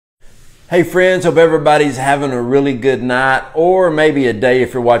Hey friends, hope everybody's having a really good night or maybe a day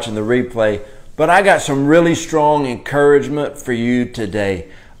if you're watching the replay. But I got some really strong encouragement for you today.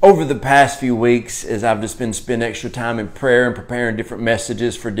 Over the past few weeks, as I've just been spending extra time in prayer and preparing different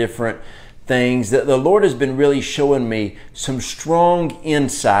messages for different things, that the Lord has been really showing me some strong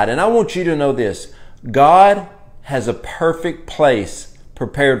insight. And I want you to know this: God has a perfect place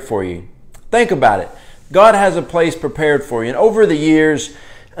prepared for you. Think about it. God has a place prepared for you. And over the years,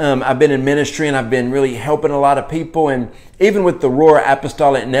 I've been in ministry and I've been really helping a lot of people, and even with the Roar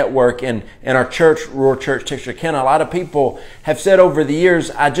Apostolic Network and our church, Roar Church Texarkana, a lot of people have said over the years,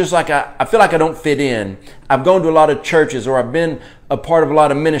 I feel like I don't fit in. I've gone to a lot of churches or I've been a part of a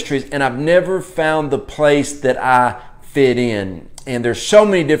lot of ministries and I've never found the place that I fit in. And there's so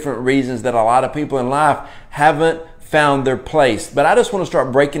many different reasons that a lot of people in life haven't found their place. But I just want to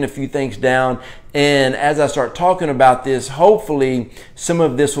start breaking a few things down. And as I start talking about this, hopefully some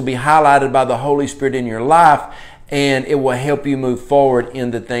of this will be highlighted by the Holy Spirit in your life, and it will help you move forward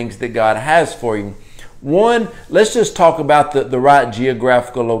in the things that God has for you. One, let's just talk about the right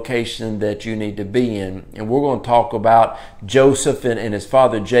geographical location that you need to be in. And we're going to talk about Joseph and his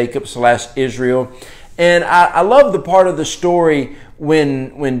father Jacob / Israel. And I love the part of the story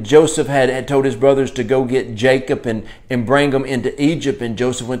when Joseph had told his brothers to go get Jacob and bring him into Egypt. And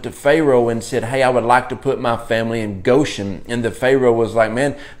Joseph went to Pharaoh and said, hey, I would like to put my family in Goshen. And the Pharaoh was like,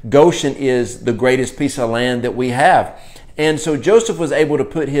 man, Goshen is the greatest piece of land that we have. And so Joseph was able to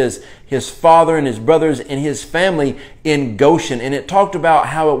put his father and his brothers and his family in Goshen. And it talked about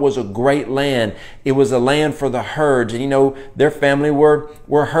how it was a great land. It was a land for the herds. And you know, their family were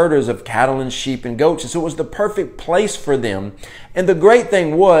herders of cattle and sheep and goats. And so it was the perfect place for them. And the great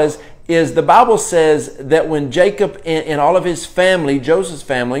thing is the Bible says that when Jacob and all of his family, Joseph's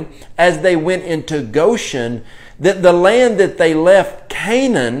family, as they went into Goshen, that the land that they left,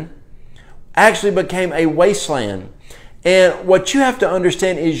 Canaan, actually became a wasteland. And what you have to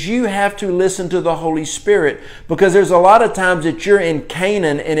understand is you have to listen to the Holy Spirit, because there's a lot of times that you're in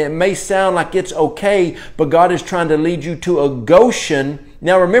Canaan and it may sound like it's okay, but God is trying to lead you to a Goshen.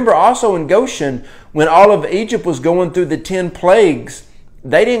 Now remember also in Goshen, when all of Egypt was going through the 10 plagues,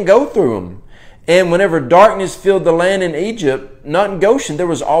 they didn't go through them. And whenever darkness filled the land in Egypt, not in Goshen, there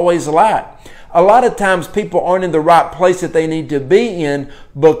was always light. A lot of times people aren't in the right place that they need to be in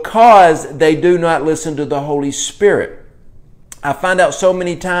because they do not listen to the Holy Spirit. I find out so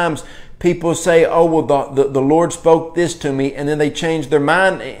many times people say, oh, well, the Lord spoke this to me, and then they change their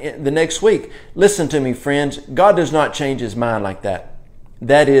mind the next week. Listen to me, friends. God does not change his mind like that.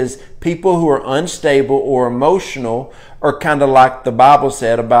 That is, people who are unstable or emotional are kind of like the Bible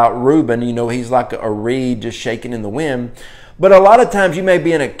said about Reuben. You know, he's like a reed just shaking in the wind. But a lot of times you may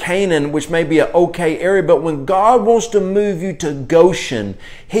be in a Canaan, which may be an okay area, but when God wants to move you to Goshen,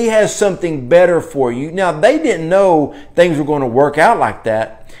 he has something better for you. Now, they didn't know things were going to work out like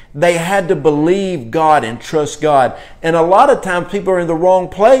that. They had to believe God and trust God. And a lot of times people are in the wrong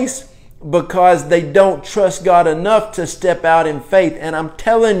place because they don't trust God enough to step out in faith. And I'm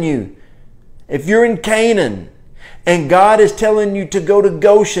telling you, if you're in Canaan and God is telling you to go to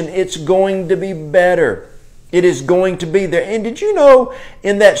Goshen, it's going to be better. It is going to be there. And did you know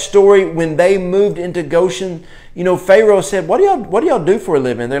in that story when they moved into Goshen, you know, Pharaoh said, what do y'all do for a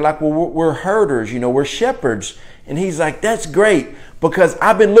living? They're like, well, we're herders, you know, we're shepherds. And he's like, that's great, because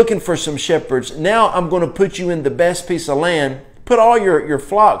I've been looking for some shepherds. Now I'm going to put you in the best piece of land, put all your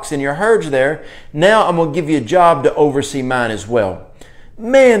flocks and your herds there. Now I'm going to give you a job to oversee mine as well.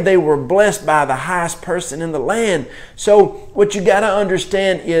 Man, they were blessed by the highest person in the land. So what you got to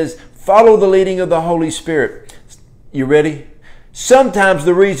understand is follow the leading of the Holy Spirit. You ready? Sometimes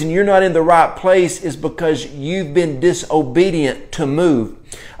the reason you're not in the right place is because you've been disobedient to move.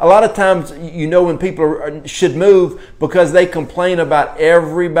 A lot of times, you know, when people should move because they complain about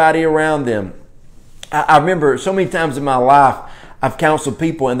everybody around them. I remember so many times in my life, I've counseled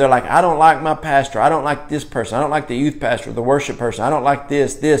people and they're like, I don't like my pastor. I don't like this person. I don't like the youth pastor, the worship person. I don't like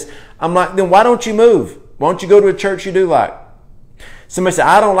this. I'm like, then why don't you move? Why don't you go to a church you do like? Somebody said,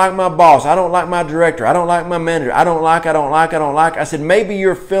 I don't like my boss. I don't like my director. I don't like my manager. I don't like. I said, maybe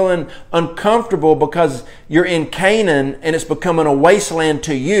you're feeling uncomfortable because you're in Canaan and it's becoming a wasteland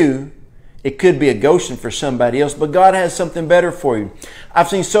to you. It could be a Goshen for somebody else, but God has something better for you. I've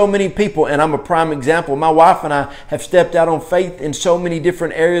seen so many people, and I'm a prime example. My wife and I have stepped out on faith in so many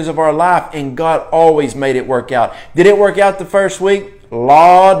different areas of our life, and God always made it work out. Did it work out the first week?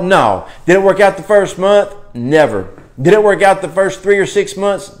 Lord, no. Did it work out the first month? Never. Did it work out the first 3 or 6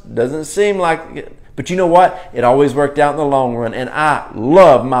 months? Doesn't seem like it. But you know what? It always worked out in the long run. And I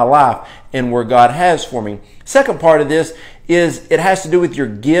love my life and where God has for me. Second part of this is it has to do with your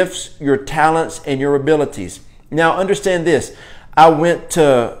gifts, your talents, and your abilities. Now, understand this. I went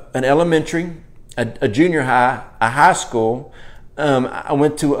to an elementary, a junior high, a high school. I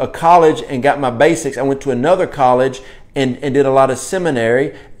went to a college and got my basics. I went to another college and did a lot of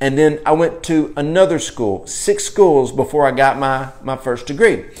seminary. And then I went to another school, 6 schools before I got my first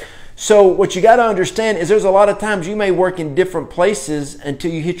degree. So what you got to understand is there's a lot of times you may work in different places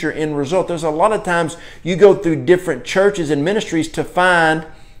until you hit your end result. There's a lot of times you go through different churches and ministries to find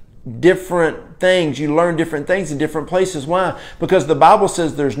different things. You learn different things in different places. Why? Because the Bible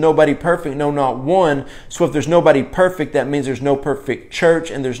says there's nobody perfect, no, not one. So if there's nobody perfect, that means there's no perfect church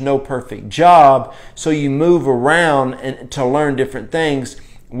and there's no perfect job. So you move around and to learn different things.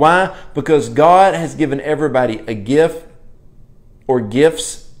 Why? Because God has given everybody a gift or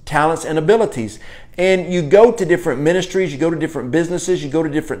gifts, talents, and abilities. And you go to different ministries, you go to different businesses, you go to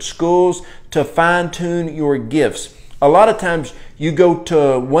different schools to fine-tune your gifts. A lot of times you go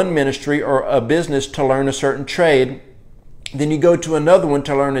to one ministry or a business to learn a certain trade, then you go to another one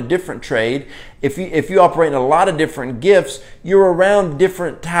to learn a different trade. If you operate in a lot of different gifts, you're around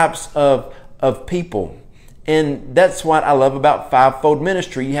different types of people. And that's what I love about fivefold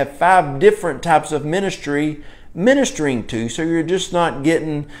ministry. You have 5 different types of ministering to. So you're just not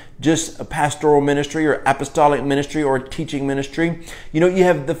getting just a pastoral ministry or apostolic ministry or teaching ministry. You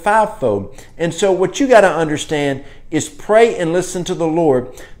have the fivefold. And so what you got to understand is pray and listen to the Lord,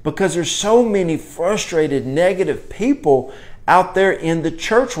 because there's so many frustrated, negative people out there in the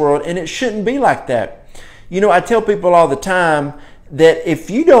church world, and it shouldn't be like that. I tell people all the time that if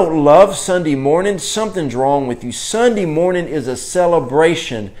you don't love Sunday morning, something's wrong with you. Sunday morning is a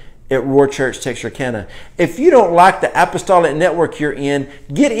celebration at Roar Church, Texarkana. If you don't like the apostolic network you're in,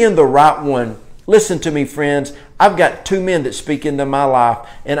 get in the right one. Listen to me, friends. I've got 2 men that speak into my life,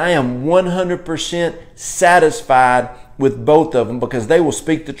 and I am 100% satisfied with both of them because they will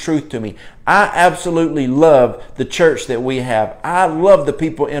speak the truth to me. I absolutely love the church that we have. I love the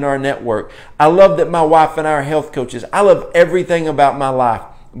people in our network. I love that my wife and I are health coaches. I love everything about my life.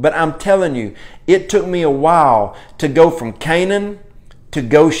 But I'm telling you, it took me a while to go from Canaan to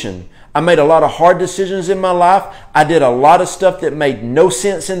Goshen. I made a lot of hard decisions in my life. I did a lot of stuff that made no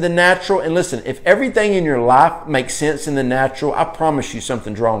sense in the natural. And listen, if everything in your life makes sense in the natural, I promise you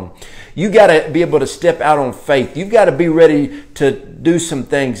something's wrong. You got to be able to step out on faith. You've got to be ready to do some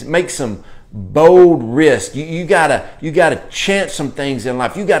things, make some bold risk. You got to chance some things in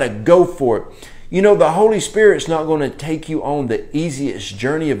life. You got to go for it. The Holy Spirit's not going to take you on the easiest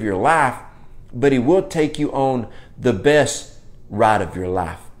journey of your life, but He will take you on the best ride of your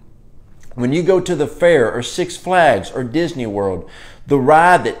life. When you go to the fair or Six Flags or Disney World, the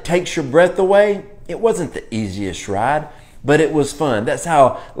ride that takes your breath away, it wasn't the easiest ride, but it was fun. That's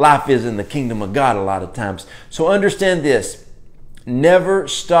how life is in the kingdom of God a lot of times. So understand this. Never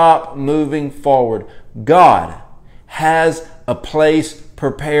stop moving forward. God has a place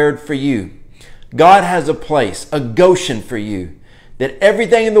prepared for you. God has a place, a Goshen for you, that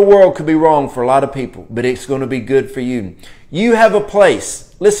everything in the world could be wrong for a lot of people, but it's going to be good for you. You have a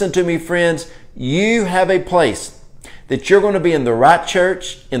place. Listen to me, friends. You have a place that you're going to be in the right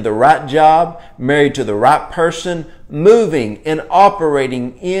church, in the right job, married to the right person, moving and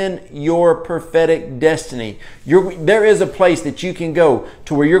operating in your prophetic destiny. There is a place that you can go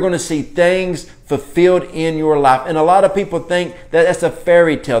to where you're going to see things fulfilled in your life. And a lot of people think that that's a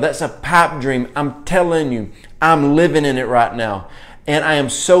fairy tale. That's a pipe dream. I'm telling you, I'm living in it right now. And I am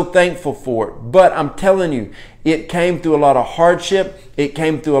so thankful for it. But I'm telling you, it came through a lot of hardship. It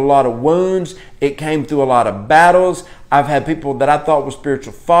came through a lot of wounds. It came through a lot of battles. I've had people that I thought were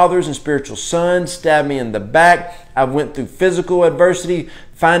spiritual fathers and spiritual sons stab me in the back. I went through physical adversity,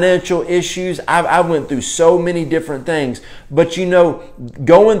 financial issues. I went through so many different things. But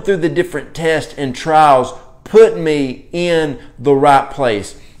going through the different tests and trials put me in the right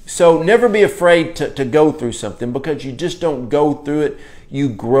place. So never be afraid to go through something, because you just don't go through it, you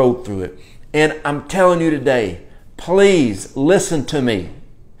grow through it. And I'm telling you today, please listen to me.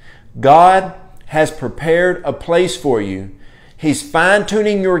 God has prepared a place for you. He's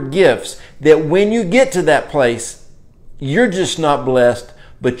fine-tuning your gifts that when you get to that place, you're just not blessed,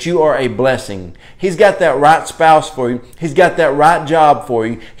 but you are a blessing. He's got that right spouse for you. He's got that right job for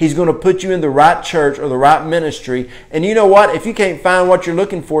you. He's going to put you in the right church or the right ministry. And you know what? If you can't find what you're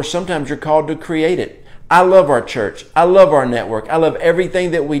looking for, sometimes you're called to create it. I love our church. I love our network. I love everything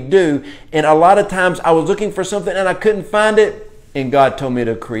that we do. And a lot of times I was looking for something and I couldn't find it, and God told me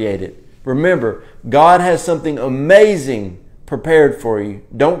to create it. Remember, God has something amazing prepared for you.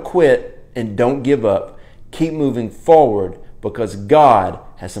 Don't quit and don't give up. Keep moving forward, because God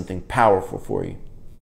has something powerful for you.